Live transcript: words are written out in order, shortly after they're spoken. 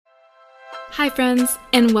Hi, friends,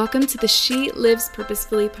 and welcome to the She Lives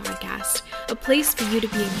Purposefully podcast, a place for you to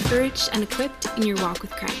be encouraged and equipped in your walk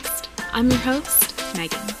with Christ. I'm your host,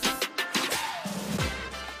 Megan.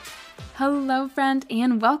 Hello, friend,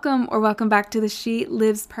 and welcome back to the She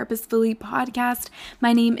Lives Purposefully podcast.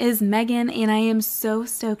 My name is Megan, and I am so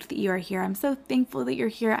stoked that you are here. I'm so thankful that you're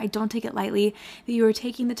here. I don't take it lightly that you are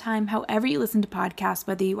taking the time, however you listen to podcasts,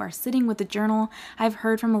 whether you are sitting with a journal. I've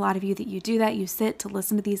heard from a lot of you that you do that. You sit to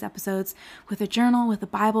listen to these episodes with a journal, with a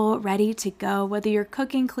Bible, ready to go. Whether you're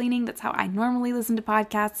cooking, cleaning, that's how I normally listen to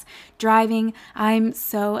podcasts, driving. I'm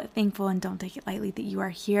so thankful and don't take it lightly that you are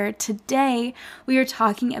here. Today, we are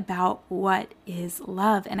talking about what is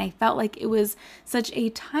love? And I felt like it was such a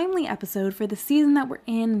timely episode for the season that we're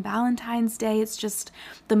in, Valentine's Day. It's just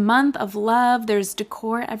the month of love. There's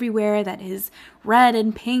decor everywhere that is red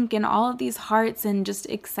and pink and all of these hearts and just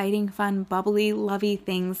exciting, fun, bubbly, lovey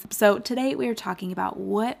things. So today we are talking about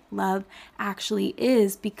what love actually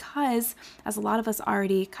is, because as a lot of us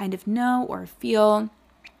already kind of know or feel,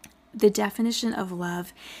 the definition of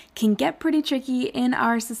love can get pretty tricky in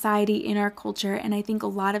our society, in our culture, and I think a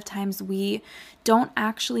lot of times we don't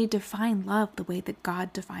actually define love the way that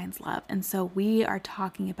God defines love. And so we are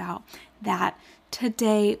talking about that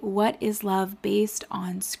today. What is love based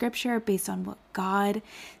on Scripture, based on what God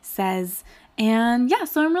says? And yeah,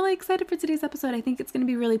 so I'm really excited for today's episode. I think it's going to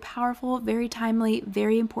be really powerful, very timely,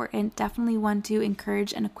 very important. Definitely one to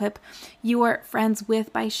encourage and equip your friends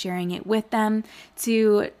with by sharing it with them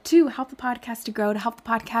to help the podcast to grow, to help the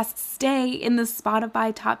podcast stay in the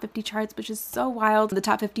Spotify top 50 charts, which is so wild. The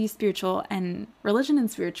top 50 spiritual and religion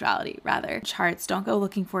and spirituality rather charts. Don't go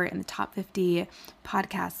looking for it in the top 50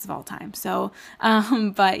 podcasts of all time. So,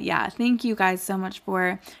 but yeah, thank you guys so much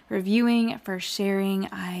for reviewing, for sharing.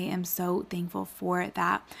 I am so thankful for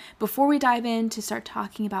that. Before we dive in to start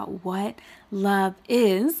talking about what love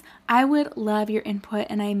is, I would love your input.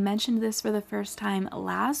 And I mentioned this for the first time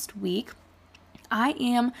last week. I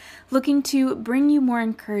am looking to bring you more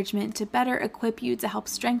encouragement, to better equip you, to help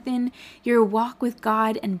strengthen your walk with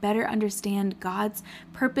God and better understand God's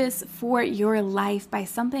purpose for your life by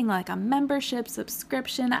something like a membership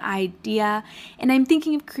subscription idea. And I'm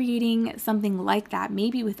thinking of creating something like that,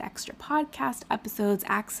 maybe with extra podcast episodes,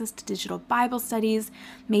 access to digital Bible studies,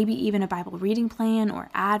 maybe even a Bible reading plan or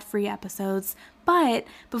ad-free episodes. But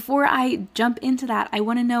before I jump into that, I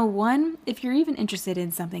want to know, one, if you're even interested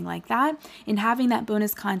in something like that, in having that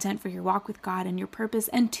bonus content for your walk with God and your purpose,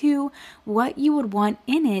 and two, what you would want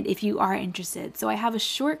in it if you are interested. So I have a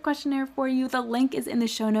short questionnaire for you. The link is in the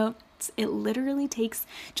show notes. It literally takes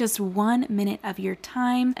just 1 minute of your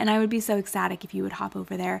time, and I would be so ecstatic if you would hop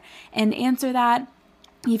over there and answer that.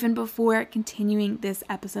 Even before continuing this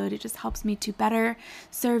episode, it just helps me to better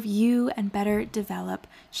serve you and better develop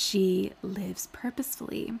She Lives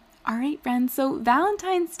Purposefully. All right, friends, so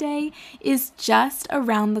Valentine's Day is just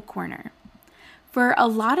around the corner. For a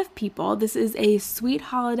lot of people, this is a sweet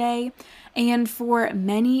holiday, and for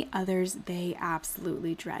many others, they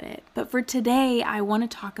absolutely dread it. But for today, I want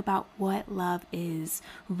to talk about what love is,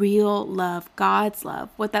 real love, God's love,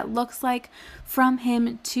 what that looks like from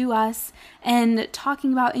Him to us, and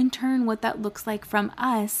talking about in turn what that looks like from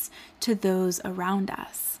us to those around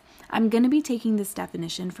us. I'm going to be taking this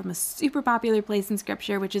definition from a super popular place in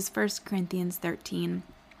Scripture, which is 1 Corinthians 13.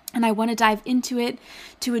 And I want to dive into it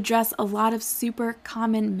to address a lot of super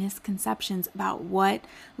common misconceptions about what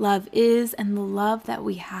love is and the love that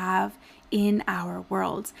we have in our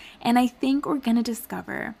world. And I think we're going to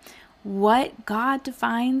discover what God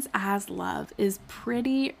defines as love is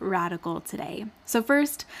pretty radical today. So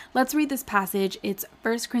first, let's read this passage. It's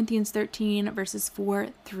 1 Corinthians 13, verses 4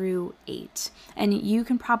 through 8. And you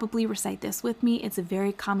can probably recite this with me. It's a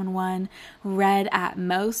very common one, read at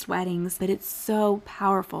most weddings, but it's so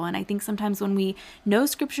powerful. And I think sometimes when we know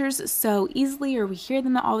scriptures so easily or we hear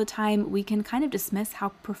them all the time, we can kind of dismiss how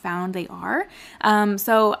profound they are.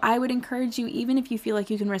 So I would encourage you, even if you feel like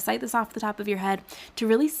you can recite this off the top of your head, to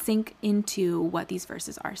really sink into what these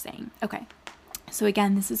verses are saying. Okay. So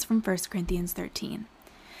again, this is from 1 Corinthians 13.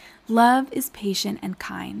 Love is patient and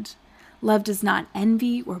kind. Love does not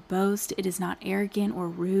envy or boast. It is not arrogant or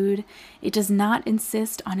rude. It does not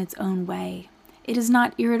insist on its own way. It is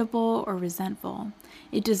not irritable or resentful.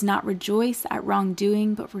 It does not rejoice at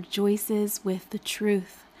wrongdoing, but rejoices with the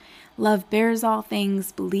truth. Love bears all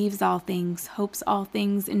things, believes all things, hopes all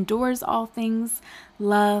things, endures all things.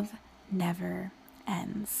 Love never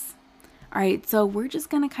ends. All right, so we're just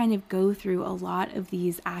going to kind of go through a lot of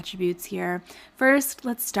these attributes here. First,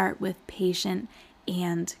 let's start with patient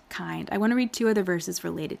and kind. I want to read 2 other verses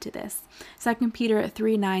related to this. 2 Peter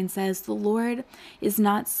 3:9 says, "The Lord is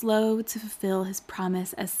not slow to fulfill his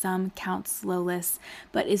promise, as some count slowness,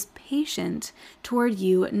 but is patient toward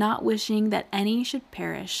you, not wishing that any should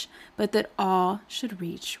perish, but that all should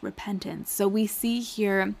reach repentance." So we see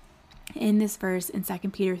here in this verse in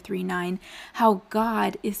 2 Peter 3:9 how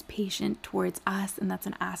God is patient towards us, and that's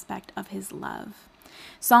an aspect of his love.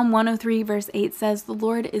 Psalm 103 verse 8 says, "The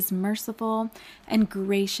Lord is merciful and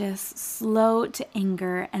gracious, slow to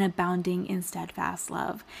anger, and abounding in steadfast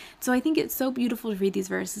love." So I think it's so beautiful to read these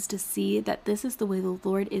verses to see that this is the way the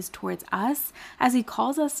Lord is towards us, as he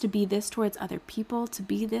calls us to be this towards other people, to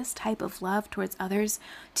be this type of love towards others,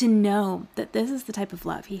 to know that this is the type of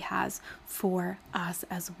love he has for us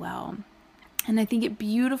as well. And I think it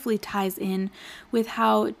beautifully ties in with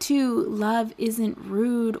how, too, love isn't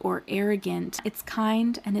rude or arrogant. It's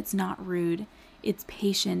kind and it's not rude. It's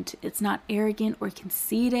patient. It's not arrogant or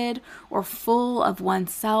conceited or full of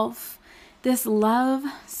oneself. This love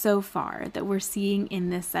so far that we're seeing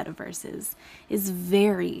in this set of verses is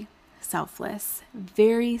very selfless,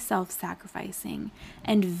 very self-sacrificing,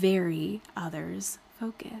 and very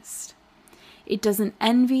others-focused. It doesn't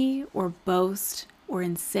envy or boast or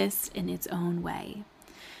insist in its own way.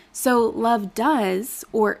 So love does,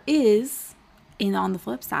 or is, on the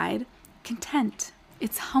flip side, content.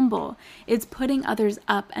 It's humble. It's putting others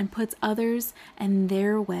up and puts others and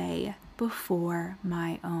their way before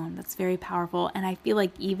my own. That's very powerful. And I feel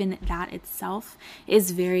like even that itself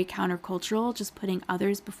is very countercultural, just putting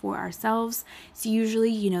others before ourselves. It's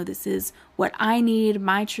usually, this is what I need,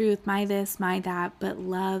 my truth, my this, my that, but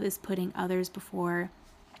love is putting others before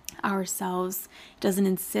ourselves. It doesn't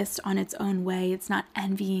insist on its own way. It's not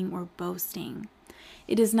envying or boasting.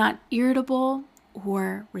 It is not irritable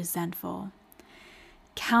or resentful.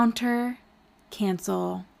 Cancel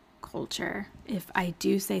culture, if I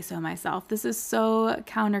do say so myself. This is so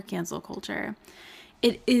counter cancel culture.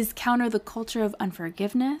 It is counter the culture of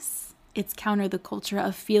unforgiveness. It's counter the culture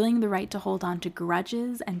of feeling the right to hold on to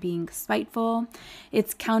grudges and being spiteful.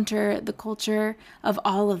 It's counter the culture of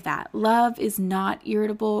all of that. Love is not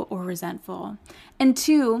irritable or resentful. And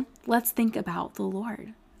 2, let's think about the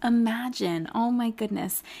Lord. Imagine, oh my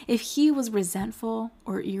goodness, if he was resentful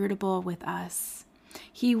or irritable with us.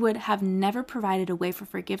 He would have never provided a way for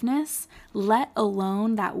forgiveness, let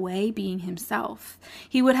alone that way being himself.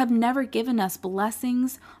 He would have never given us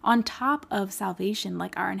blessings on top of salvation,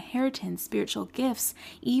 like our inheritance, spiritual gifts,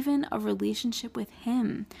 even a relationship with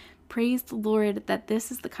him. Praise the Lord that this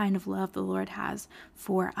is the kind of love the Lord has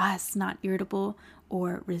for us, not irritable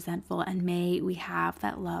or resentful, and may we have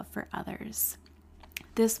that love for others.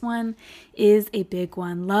 This one is a big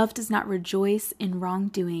one. Love does not rejoice in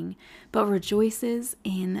wrongdoing, but rejoices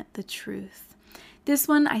in the truth. This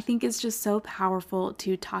one I think is just so powerful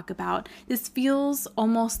to talk about. This feels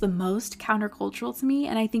almost the most countercultural to me,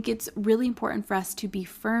 and I think it's really important for us to be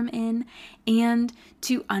firm in and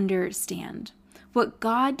to understand what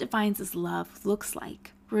God defines as love looks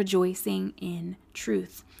like: rejoicing in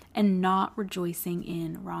truth and not rejoicing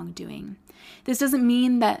in wrongdoing. This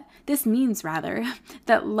means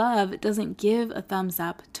that love doesn't give a thumbs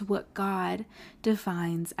up to what God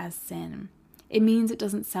defines as sin. It means it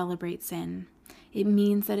doesn't celebrate sin. It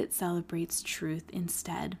means that it celebrates truth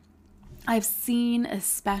instead. I've seen,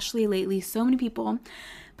 especially lately, so many people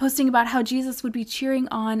posting about how Jesus would be cheering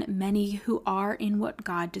on many who are in what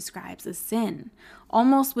God describes as sin,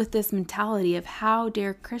 almost with this mentality of how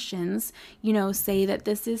dare Christians, say that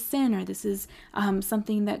this is sin or this is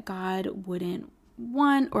something that God wouldn't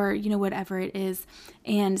want, or, whatever it is,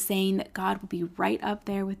 and saying that God will be right up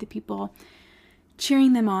there with the people,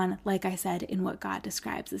 cheering them on, like I said, in what God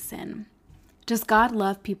describes as sin. Does God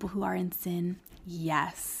love people who are in sin?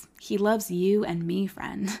 Yes. He loves you and me,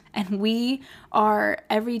 friend. And we are,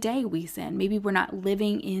 every day we sin. Maybe we're not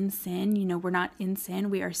living in sin. We're not in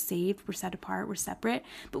sin. We are saved. We're set apart. We're separate.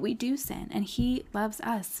 But we do sin. And he loves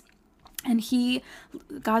us. And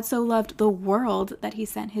God so loved the world that he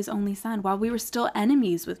sent his only son while we were still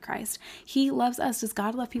enemies with Christ. He loves us. Does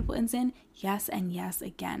God love people in sin? Yes and yes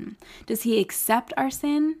again. Does he accept our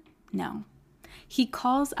sin? No. He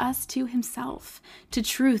calls us to himself, to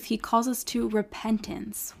truth. He calls us to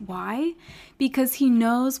repentance. Why? Because he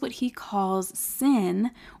knows what he calls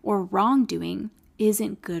sin or wrongdoing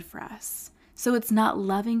isn't good for us. So it's not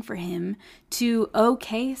loving for him to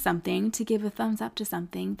okay something, to give a thumbs up to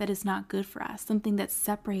something that is not good for us, something that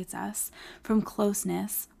separates us from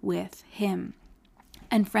closeness with him.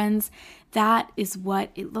 And friends, that is what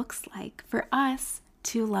it looks like for us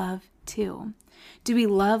to love too. Do we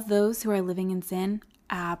love those who are living in sin?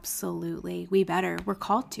 Absolutely. We better. We're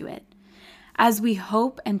called to it. As we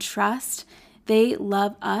hope and trust, they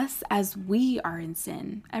love us as we are in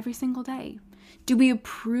sin every single day. Do we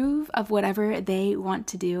approve of whatever they want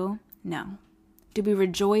to do? No. Do we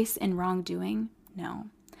rejoice in wrongdoing? No.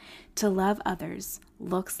 To love others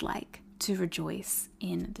looks like to rejoice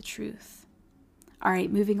in the truth. All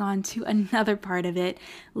right, moving on to another part of it.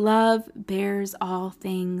 Love bears all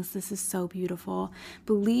things. This is so beautiful.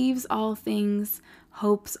 Believes all things,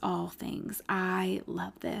 hopes all things. I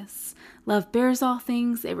love this. Love bears all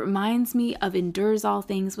things. It reminds me of endures all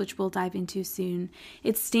things, which we'll dive into soon.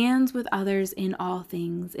 It stands with others in all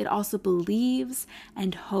things. It also believes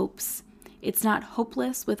and hopes. It's not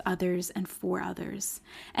hopeless with others and for others.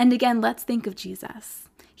 And again, let's think of Jesus.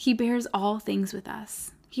 He bears all things with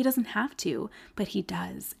us. He doesn't have to, but he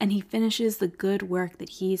does. And he finishes the good work that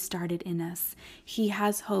he started in us. He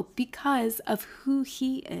has hope because of who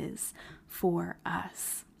he is for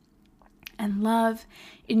us. And love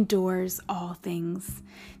endures all things.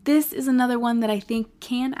 This is another one that I think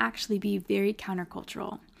can actually be very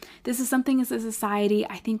countercultural. This is something as a society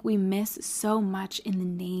I think we miss so much in the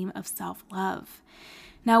name of self-love.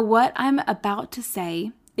 Now, what I'm about to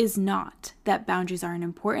say is not that boundaries aren't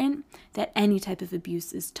important, that any type of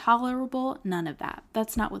abuse is tolerable, none of that.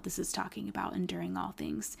 That's not what this is talking about, enduring all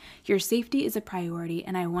things. Your safety is a priority,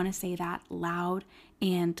 and I want to say that loud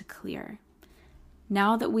and clear.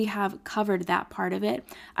 Now that we have covered that part of it,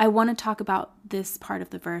 I want to talk about this part of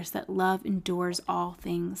the verse, that love endures all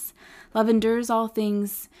things. Love endures all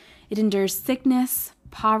things. It endures sickness,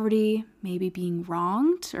 poverty, maybe being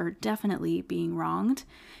wronged, or definitely being wronged,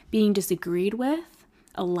 being disagreed with,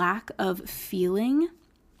 a lack of feeling.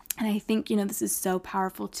 And I think, this is so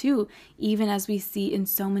powerful too, even as we see in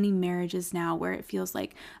so many marriages now where it feels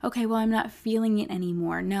like, okay, well, I'm not feeling it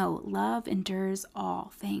anymore. No, love endures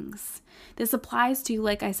all things. This applies to,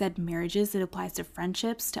 like I said, marriages. It applies to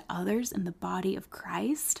friendships, to others in the body of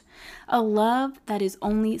Christ. A love that is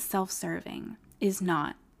only self-serving is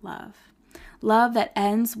not love. Love that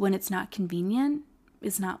ends when it's not convenient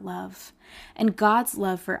is not love. And God's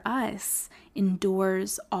love for us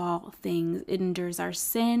endures all things. It endures our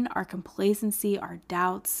sin, our complacency, our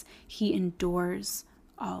doubts. He endures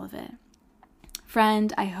all of it.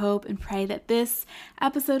 Friend, I hope and pray that this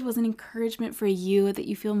episode was an encouragement for you, that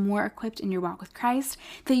you feel more equipped in your walk with Christ,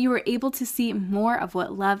 that you were able to see more of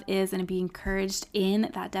what love is and be encouraged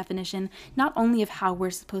in that definition, not only of how we're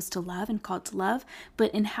supposed to love and called to love,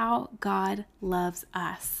 but in how God loves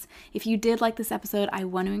us. If you did like this episode, I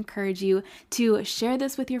want to encourage you to share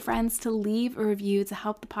this with your friends, to leave a review to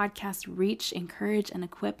help the podcast reach, encourage, and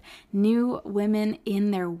equip new women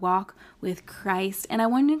in their walk with Christ. And I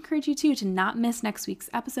want to encourage you too to not miss next week's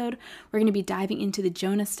episode. We're going to be diving into the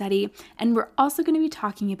Jonah study, and we're also going to be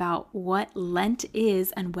talking about what Lent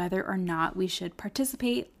is and whether or not we should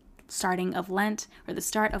participate. The start of Lent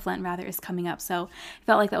rather, is coming up. So I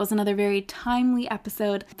felt like that was another very timely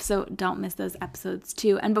episode. So don't miss those episodes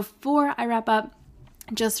too. And before I wrap up,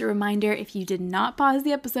 just a reminder, if you did not pause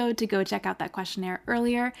the episode to go check out that questionnaire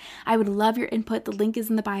earlier, I would love your input. The link is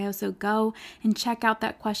in the bio, so go and check out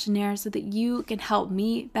that questionnaire so that you can help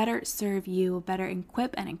me better serve you, better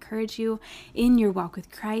equip and encourage you in your walk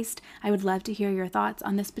with Christ. I would love to hear your thoughts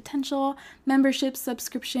on this potential membership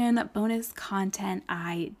subscription bonus content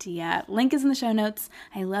idea. Link is in the show notes.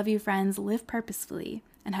 I love you, friends. Live purposefully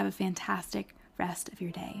and have a fantastic rest of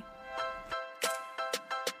your day.